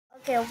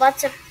Okay,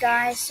 what's up,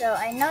 guys? So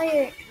I know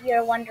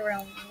you're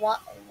wondering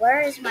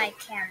where is my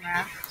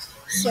camera?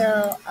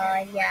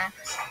 Yeah,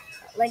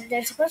 like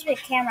there's supposed to be a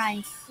camera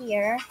in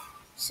here.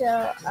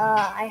 So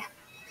I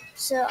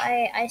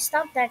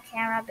stopped that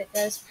camera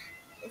because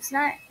it's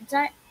not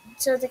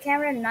so the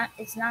camera not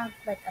it's not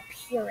like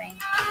appearing.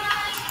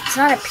 It's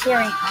not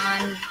appearing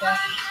on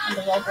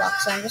the Roblox.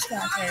 So I'm just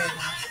gonna turn it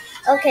off.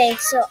 Okay,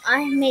 so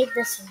I made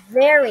this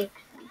very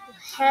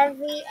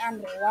heavy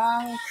and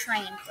long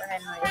train for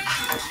Henry.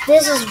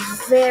 This is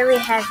very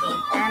heavy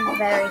and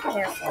very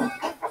careful.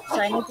 So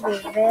I need to be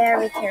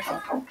very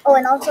careful. Oh,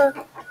 and also,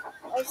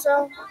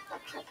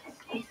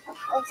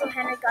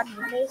 Henry got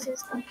new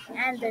faces,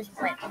 and there's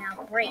right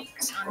now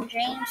brakes on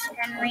James,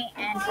 Henry,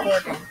 and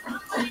Gordon.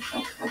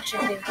 I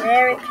should be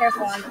very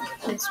careful on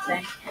this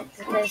bend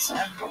because there's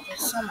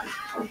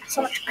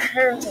so much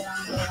curves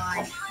along the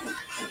line,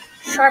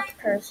 sharp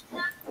curves.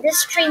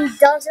 This train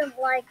doesn't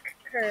like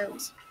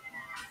curves,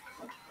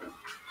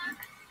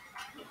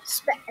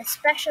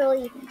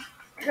 especially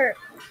curve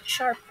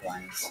sharp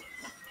ones.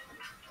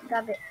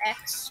 Gotta be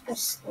extra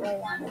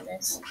slow on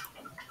this.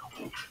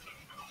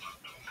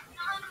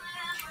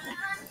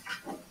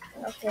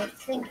 Okay, I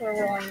think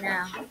we're rolling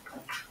now.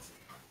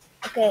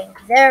 Okay,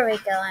 there we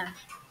go.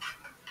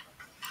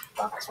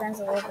 Box runs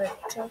a little bit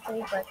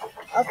tilty, but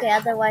okay,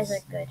 otherwise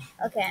we're good.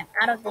 Okay, I'm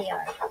out of the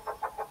yard.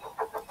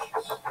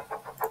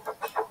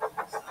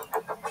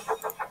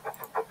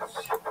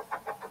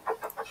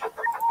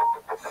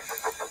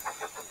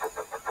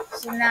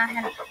 So now,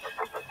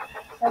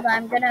 hold on,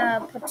 I'm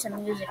gonna put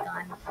some music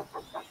on.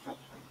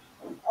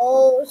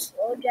 Oh,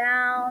 slow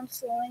down,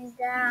 slowing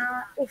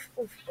down. Oof,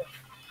 oof,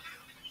 oof.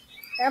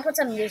 Gonna put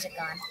some music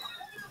on.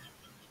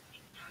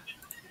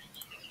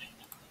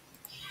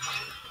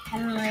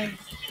 Henry.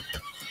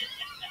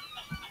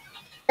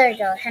 There we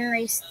go,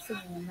 Henry's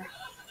theme.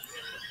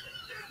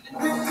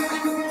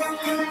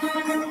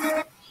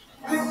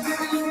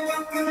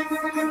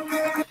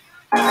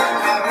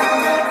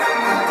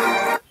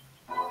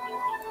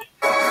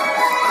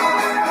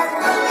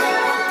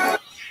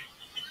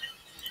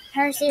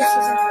 Henry's theme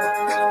season 3.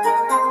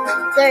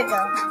 There we go.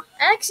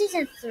 I like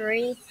season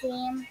 3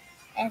 theme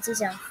and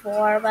season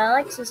 4, but I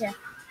like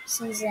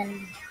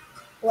season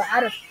well,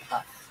 out of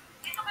puff.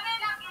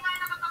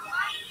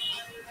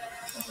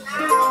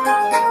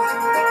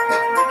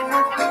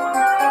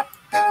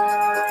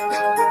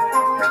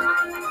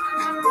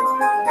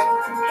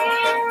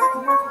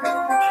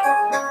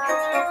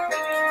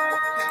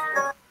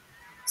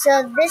 So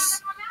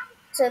this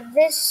so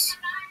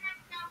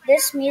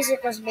this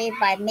music was made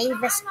by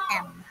Mavis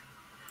M.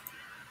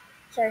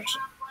 So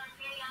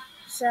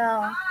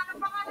so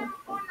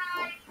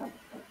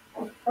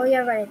oh yeah,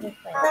 right, I did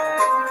play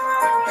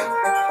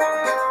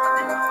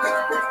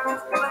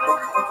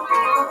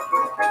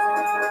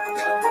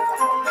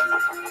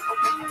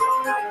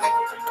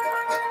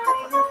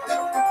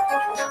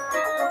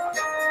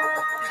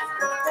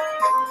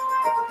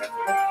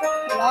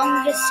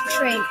longest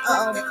train.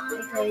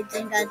 Okay,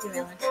 didn't got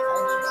derailment.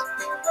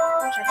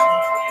 I'll just check it.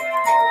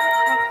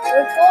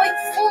 We're going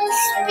full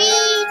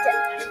speed,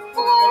 baby,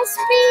 full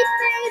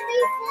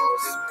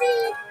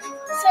speed.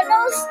 So no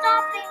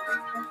stopping,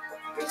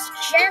 just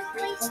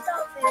gently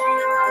stopping.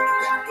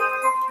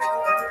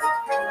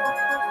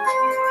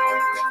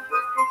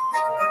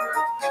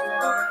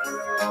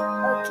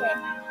 Okay,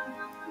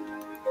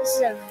 this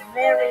is a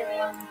very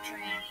long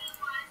train.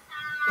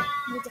 I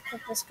need to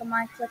click this. Come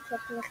on, click,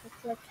 click, click, click,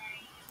 click.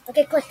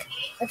 Okay, click.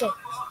 Okay.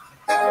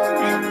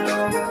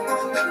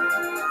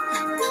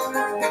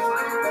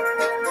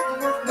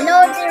 No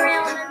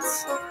derailments.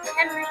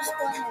 Henry's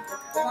going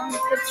along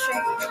good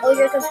straight. Oh,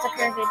 here comes the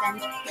curvy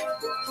bend.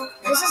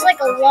 This is like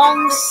a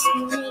long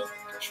snake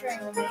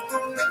train.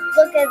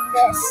 Look at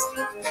this.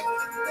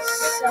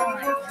 So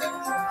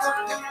magnificent.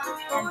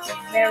 And it's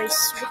very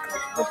squiggly.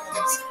 Look at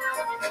this.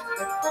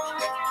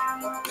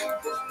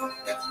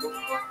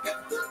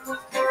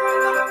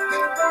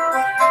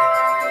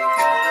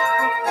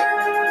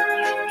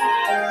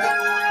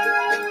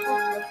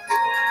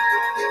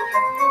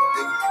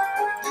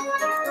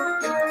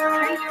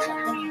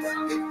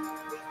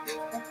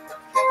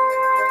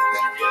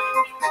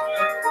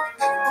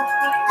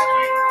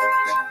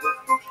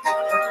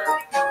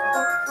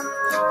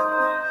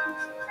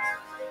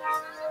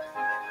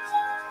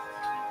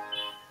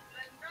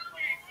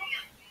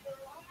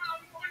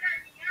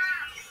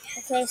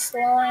 Okay,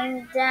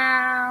 slowing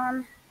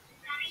down.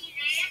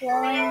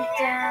 Slowing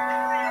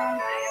down.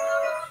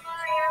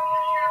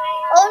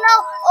 Oh no!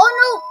 Oh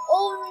no!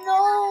 Oh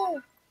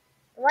no!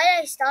 Why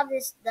I stopped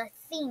is the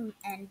theme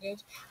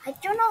ended. I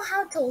don't know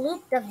how to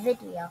loop the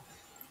video.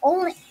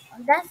 Only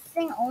that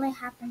thing only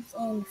happens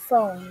in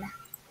phone.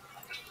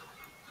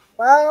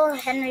 Well,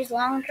 Henry's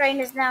long train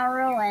is now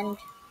ruined,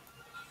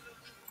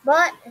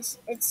 but it's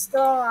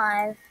still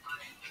alive.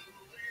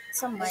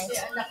 Some ways.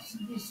 Kasi anak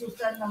si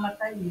Susan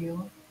namatay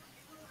yun.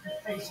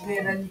 Sa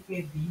eskwela ni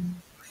Kevin.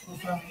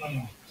 Susan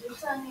ano?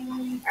 Susan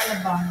yung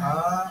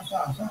Alabama.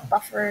 Saan?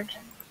 Buffered.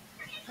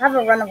 I have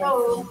a runaway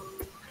theme.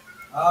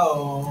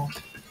 Oh.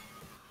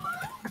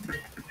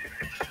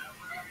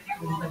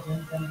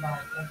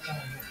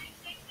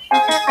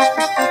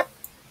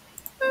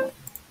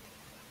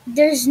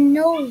 There's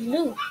no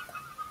loop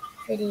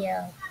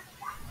video.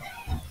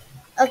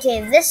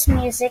 Okay, this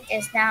music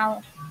is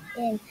now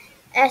in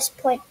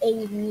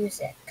S.A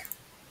music.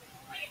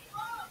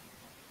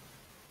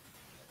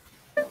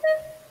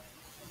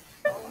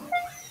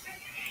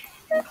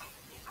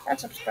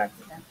 Let's subscribe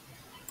to them,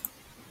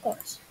 of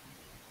course.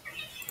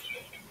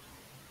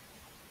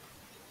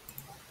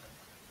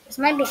 This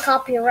might be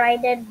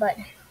copyrighted, but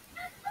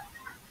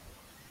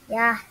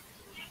yeah.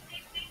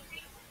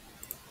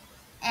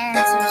 And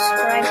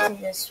subscribe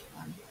to this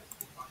one.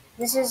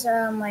 This is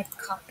like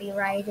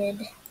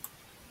copyrighted.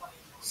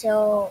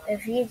 So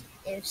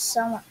if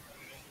someone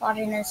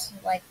watching this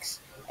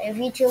if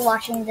you two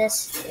watching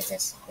this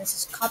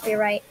is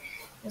copyright.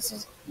 This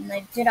is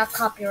like do not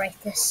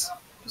copyright this.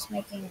 Just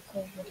making a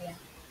cool video.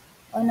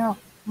 Oh no,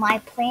 my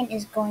plane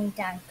is going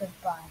down.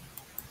 Goodbye.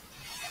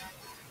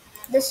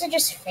 This is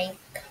just fake.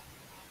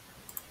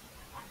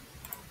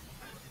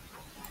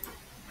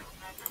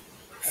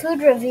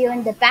 Food review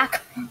in the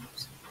background.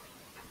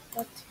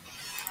 What?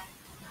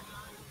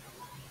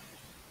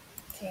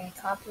 Okay,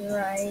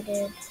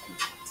 copyrighted.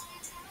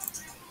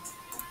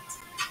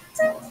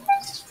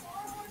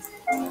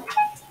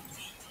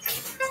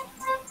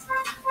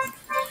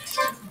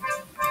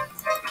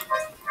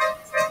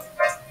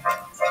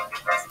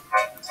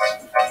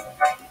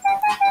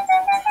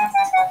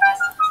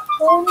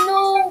 Oh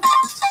no!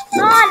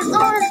 On!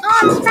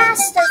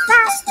 Faster,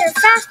 faster,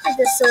 faster!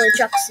 The silly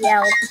ducks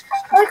yelled.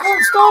 I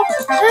can't stop!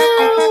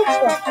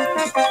 Help!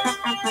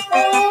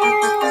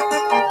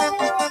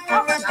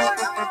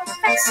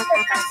 Faster,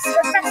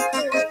 faster,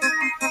 faster!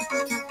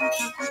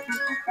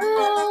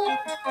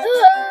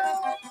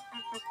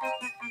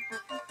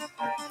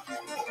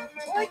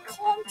 I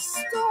can't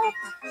stop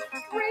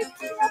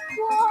breaking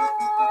apart!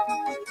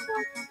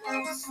 I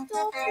can't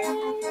stop it!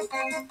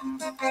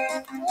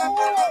 Oh!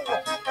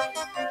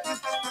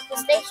 The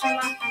station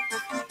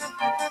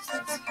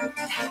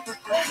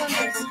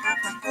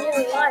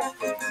real life.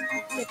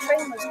 The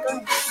train was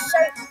going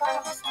so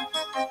fast.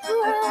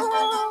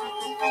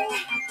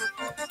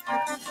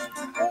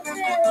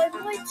 Okay, I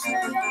might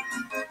slow down.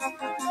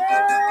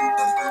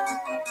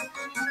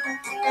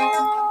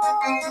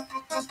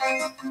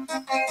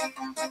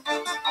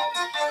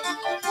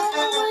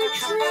 My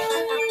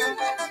train,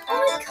 I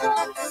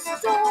can't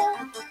stop.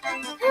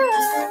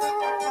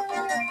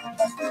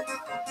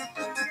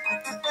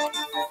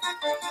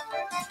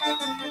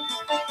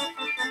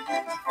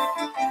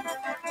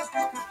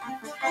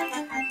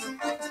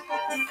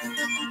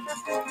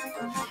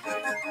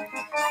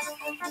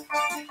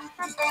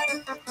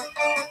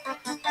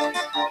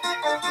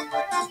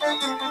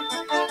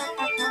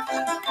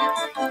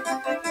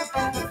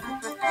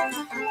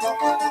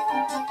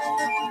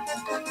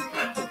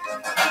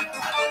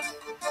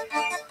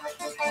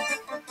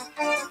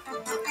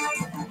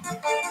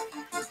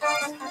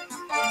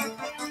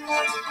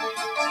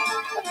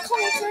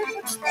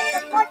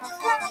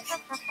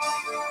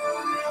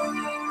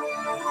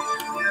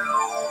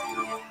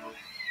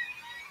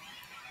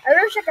 I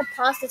wish I could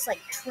pause this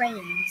like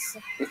trains.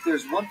 If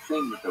there's one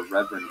thing that the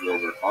Reverend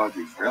Wilbur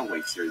Audrey's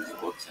Railway series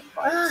books, and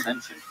by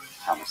extension,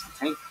 Thomas the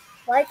Tank.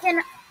 Why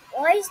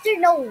is there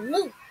no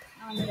loop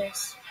on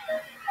this?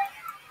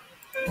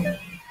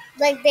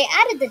 Like they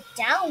added the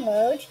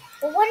download,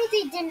 but what if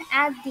they didn't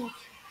add the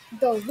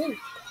loop?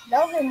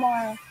 That would be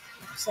more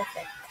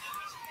specific.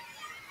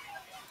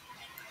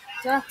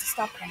 Don't have to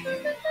stop him.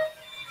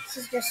 This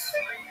is just.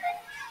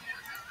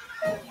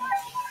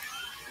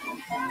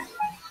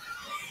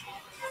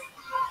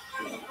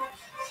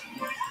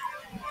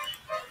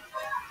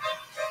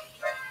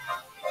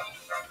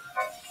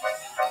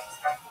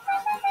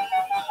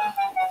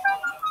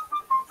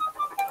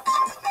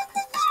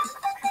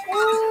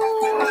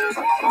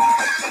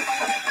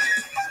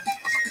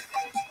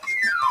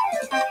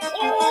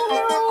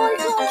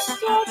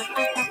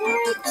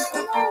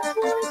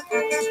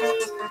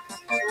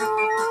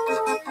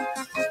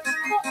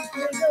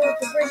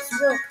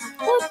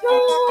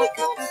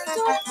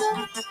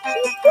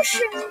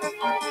 Pushing me.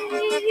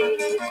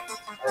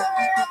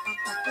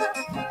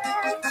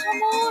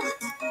 Come on.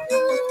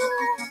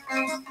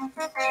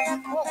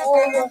 Uh-oh.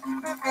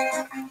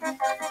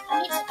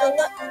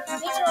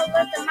 Need to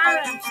alert the man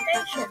on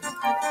station.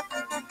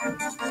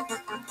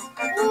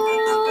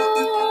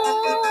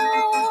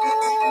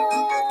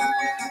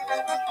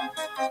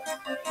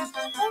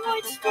 I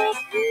might stop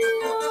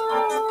here.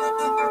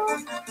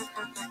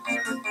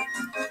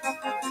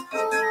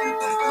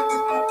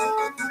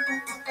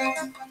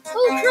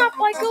 Oh crap,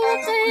 I go up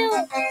the hill.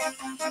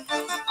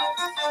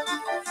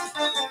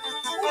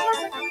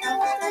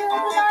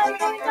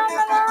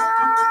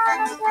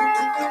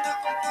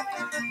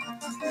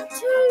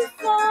 Too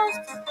fast,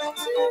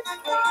 too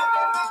fast,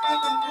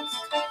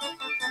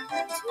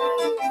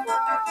 too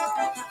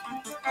fast.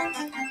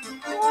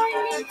 I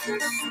need to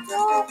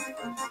stop.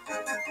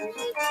 I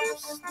need to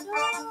stop.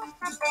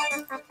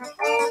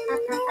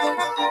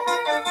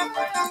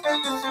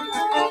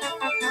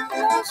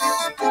 Oh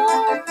no.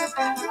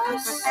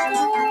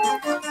 Stop.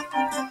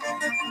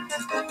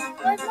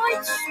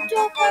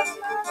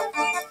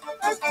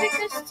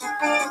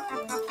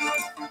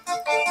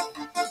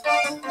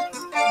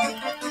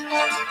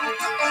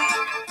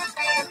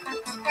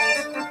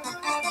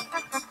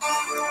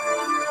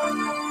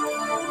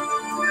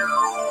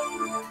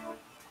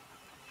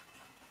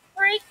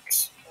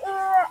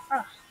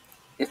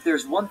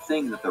 there's one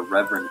thing that the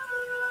Reverend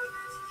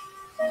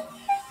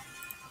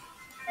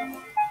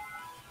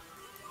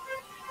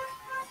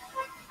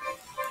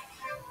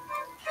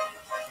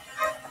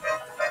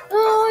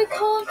Oh, I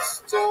can't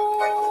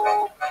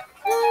stop.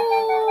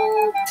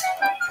 Oh.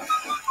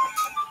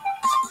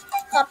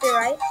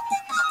 Copyright.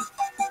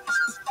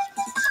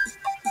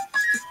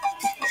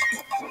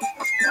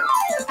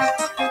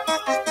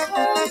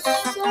 Can't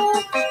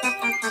stop.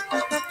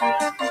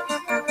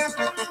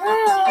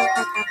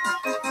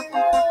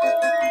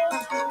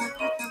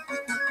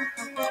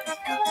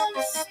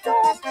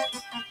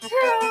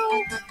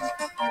 Can't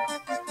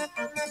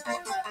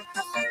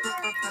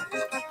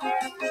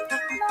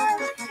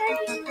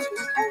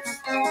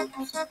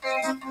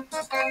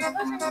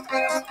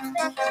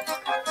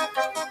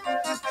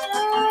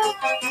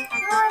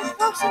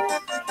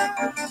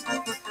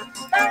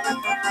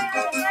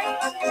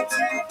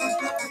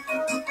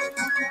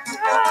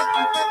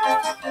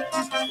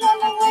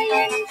Runaway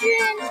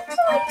engine.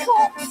 I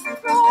can't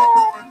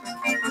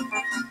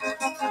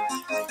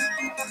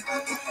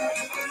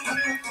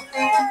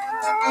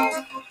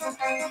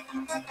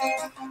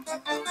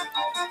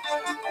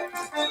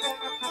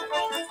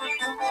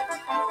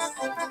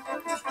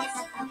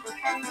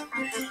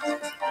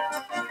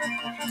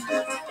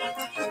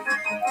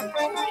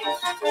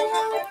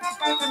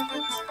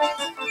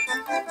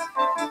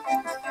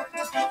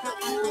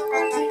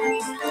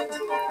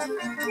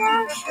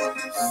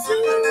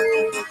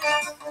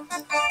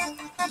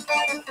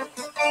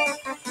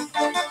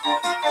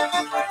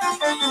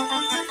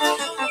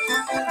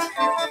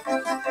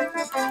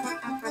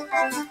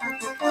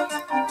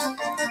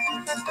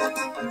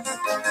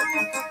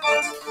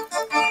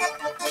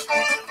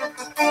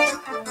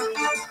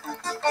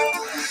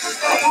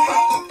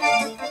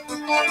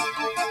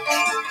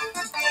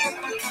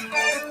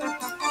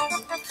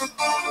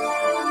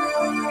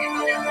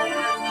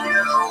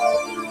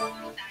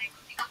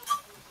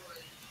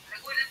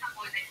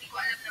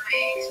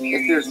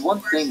If there's one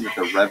thing that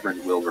the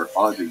Reverend Wilbur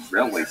Audrey's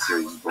Railway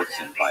Series books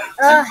invite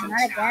Ugh, attention,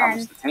 not again.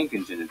 comes the tank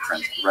engine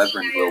entrenched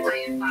Reverend Wilbur.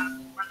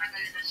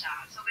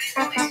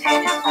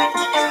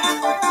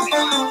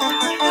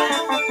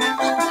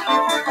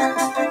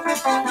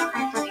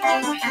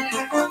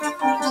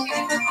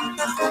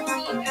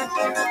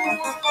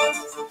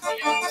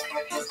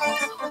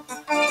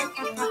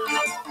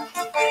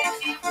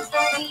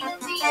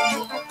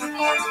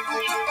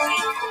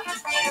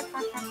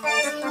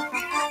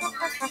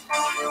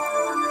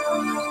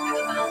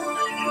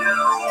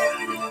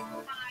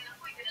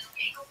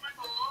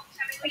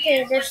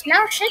 Okay, there's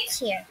no ships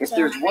here. If So.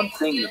 there's one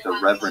thing that the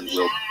Reverend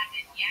Wilbur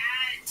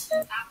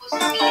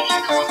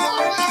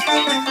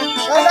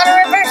We'll go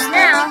to reverse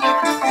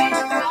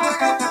now.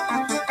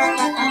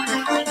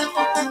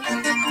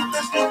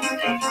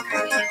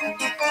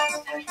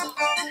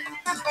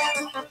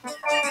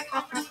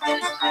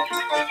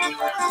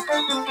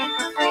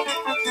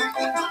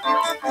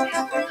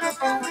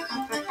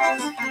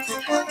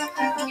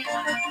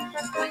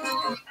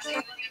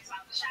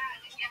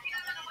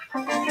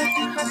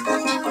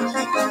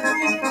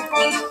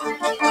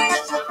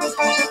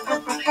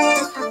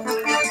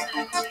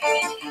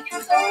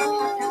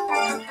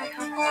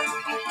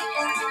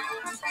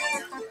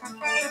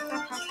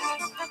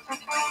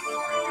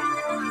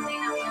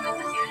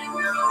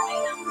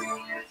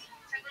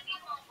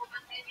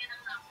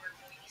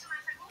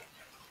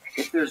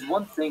 If there's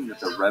one thing that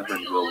the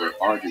Reverend Wilbur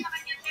Audrey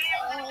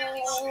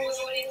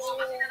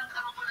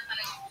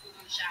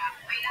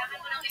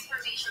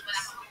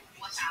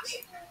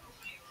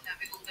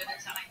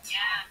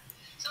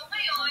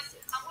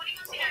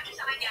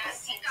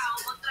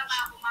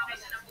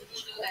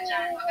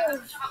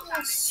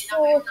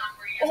So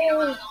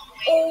over.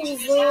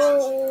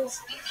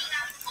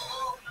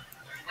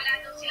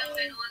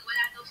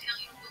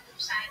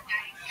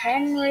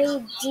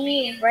 Henry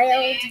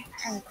derailed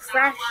and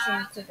crashed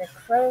into the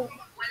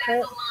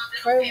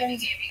Province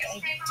gate.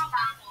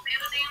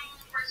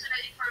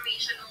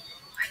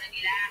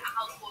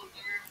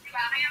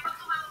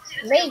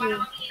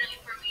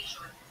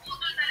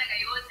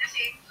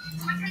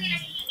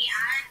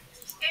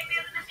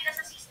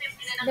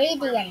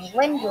 Lady and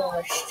Wendy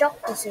were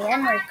shocked to see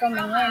Henry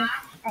coming in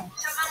and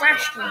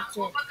crashed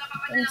into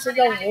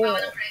the wall,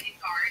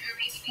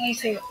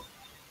 into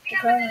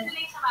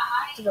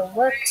the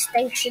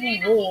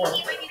workstation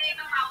wall.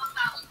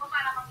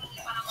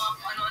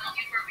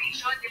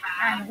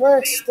 And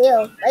worse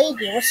still,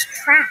 Lady was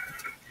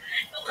trapped.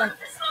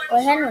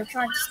 When Henry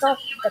tried to stop,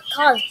 the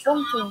cars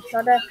bumped into each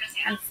other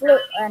and flew,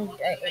 and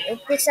it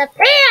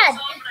disappeared.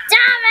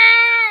 Damn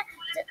it!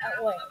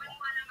 Wait.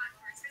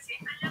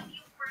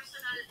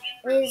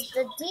 Is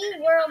the D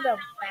world a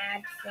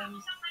bad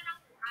thing?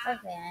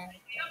 Okay.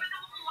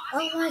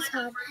 Oh my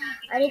god!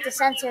 I need to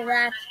censor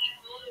that.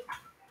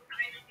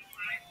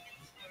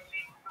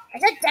 I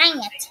said dang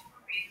it.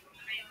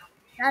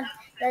 Not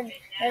the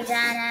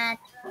damn it.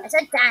 I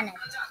said damn it.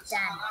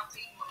 Damn it.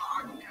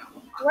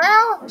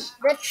 Well,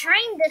 the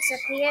train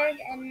disappeared,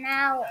 and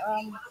now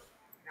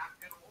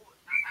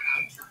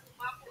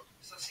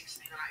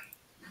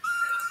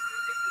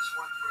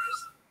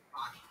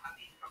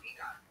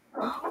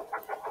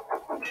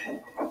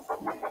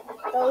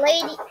The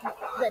lady,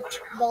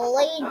 the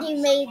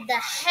lady made the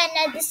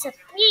henna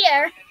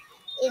disappear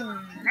in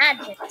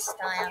magic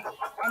style,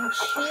 and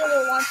she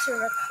will want to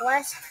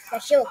request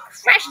that she will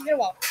crash the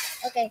wall.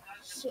 Okay,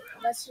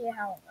 let's see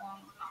how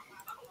long.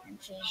 And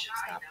she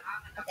stopped.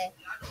 Okay,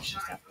 she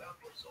stopped.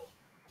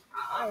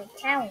 Oh,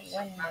 can't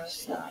window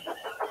stop.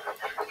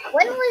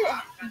 When we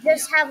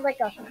just have like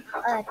a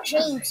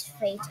James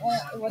face, only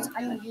it was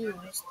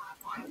unused.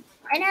 And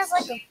it has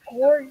like a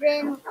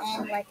Gordon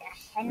and like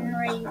a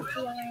Henry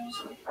feeling.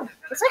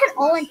 It's like an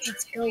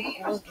Olympics Go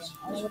Gordon,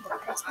 only with the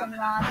piston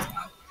rods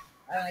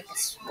and like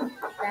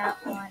that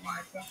one and a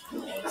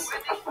different face.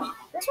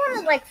 This one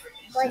is like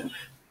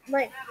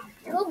like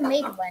who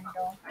made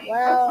Wendell?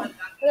 Well,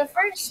 for the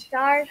first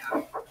start,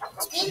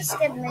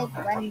 Speedskip made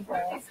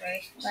Wendell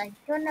first, but I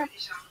don't know.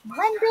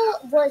 Wendell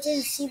was in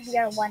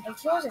CBR1 and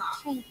he was a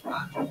tank.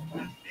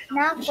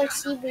 Now for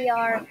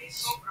CBR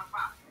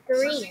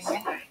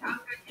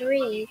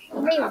three, he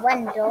made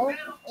Wendell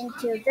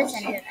into this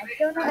engine. I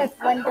don't know if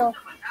Wendell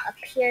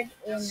appeared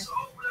in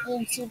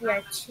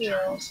CBR two.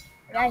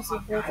 But I see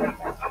blue for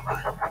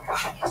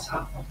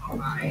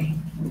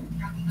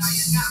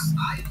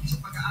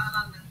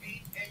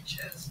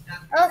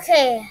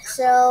Okay,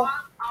 so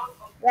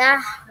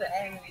yeah,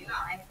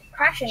 I'm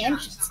crashing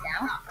engines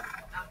now.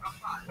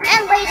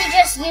 And lady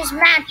just used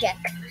magic.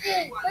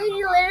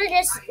 Lady literally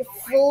just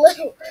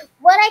flew.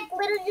 When I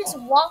literally just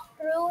walked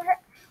through her,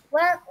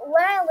 when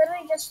I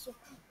literally just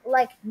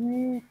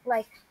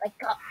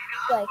got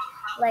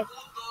like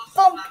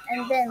bumped,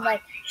 and then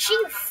like she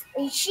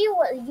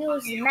would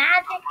use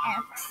magic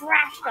and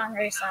crashed on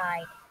her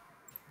side,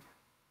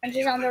 and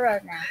she's on the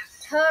road now.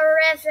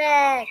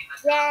 Terrific!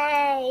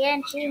 Yay!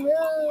 And she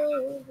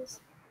moves.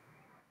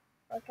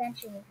 Or can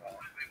she move forward?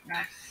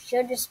 No,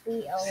 she'll just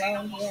be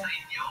alone here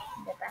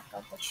in the back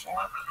of the shed.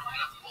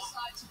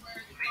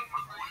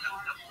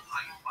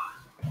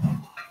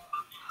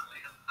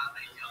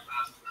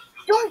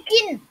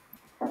 Duncan!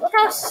 Look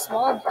how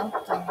small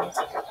Duncan is.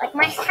 Like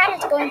my head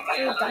is going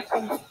through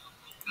Duncan's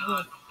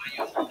roof.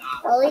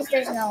 At least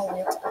there's no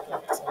wheels. Okay,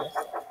 let's see this.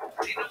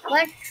 When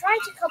I try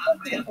to couple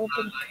to the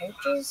open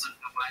coaches,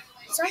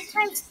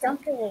 sometimes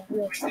Duncan will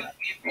wheel slip.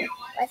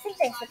 I think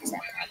they fixed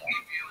that problem.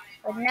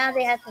 But now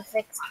they have to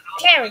fix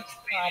the carriage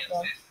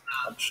problem,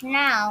 which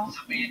now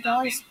you can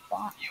only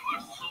spawn.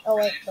 Oh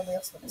wait, the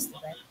wheel slip is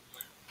still there.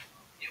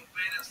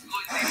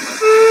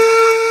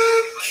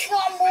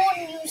 Come on,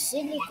 you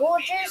silly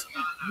gorgeous.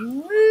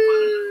 Move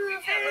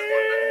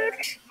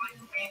it.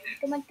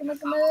 Come on, come on,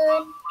 come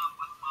on.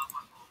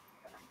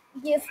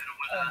 Give.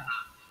 Oh no.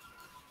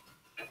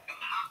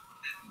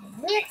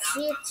 That's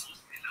it.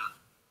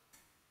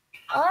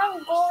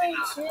 I'm going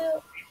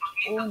to.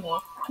 Oh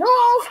no. No!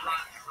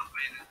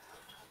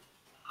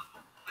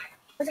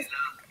 What the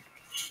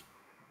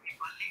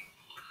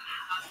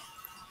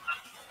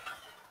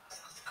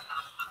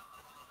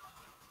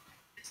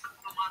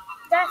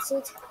That's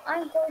it.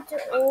 I'm going to.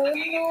 Oh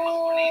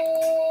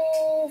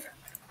no!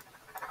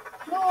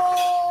 No!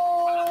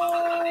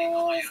 Oh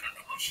no!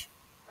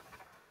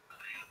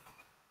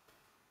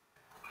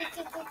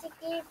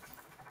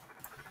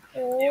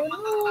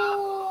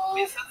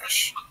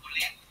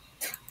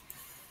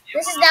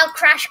 This is now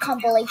crash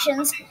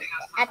compilations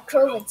at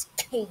Crovin's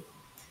Cave.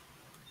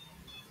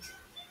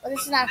 Well,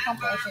 this is not a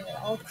compilation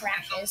of old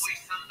crashes.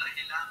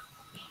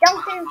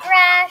 Duncan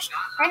crashed,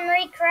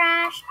 Henry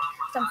crashed,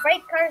 some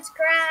freight cars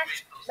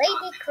crashed,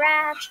 Lady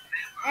crashed,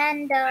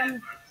 and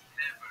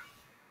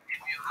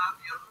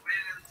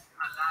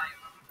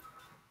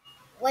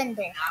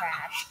Wendell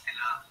crashed.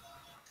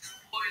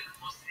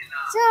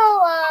 So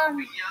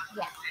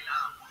yeah,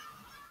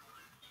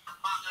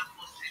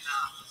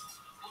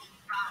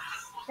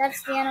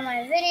 that's the end of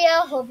my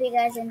video. Hope you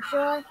guys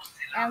enjoyed,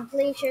 and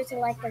please sure to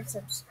like and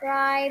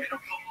subscribe,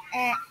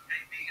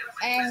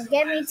 and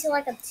get me to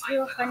like a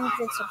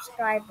 200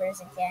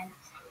 subscribers again.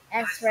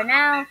 As for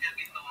now,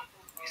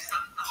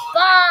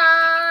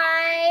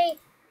 bye.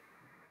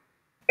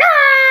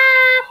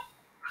 Ah!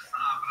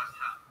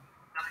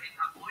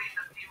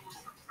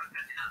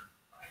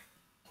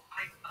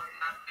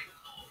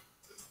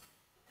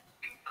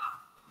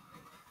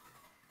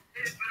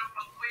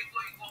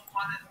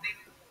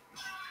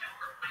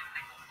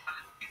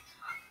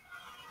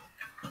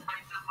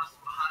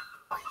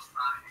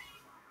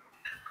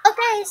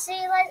 Okay, see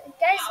you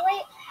guys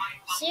late.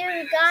 See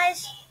you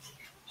guys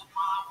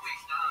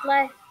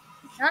like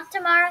not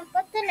tomorrow,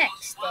 but the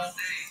next day.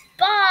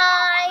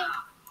 Bye.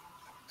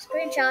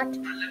 Screenshot.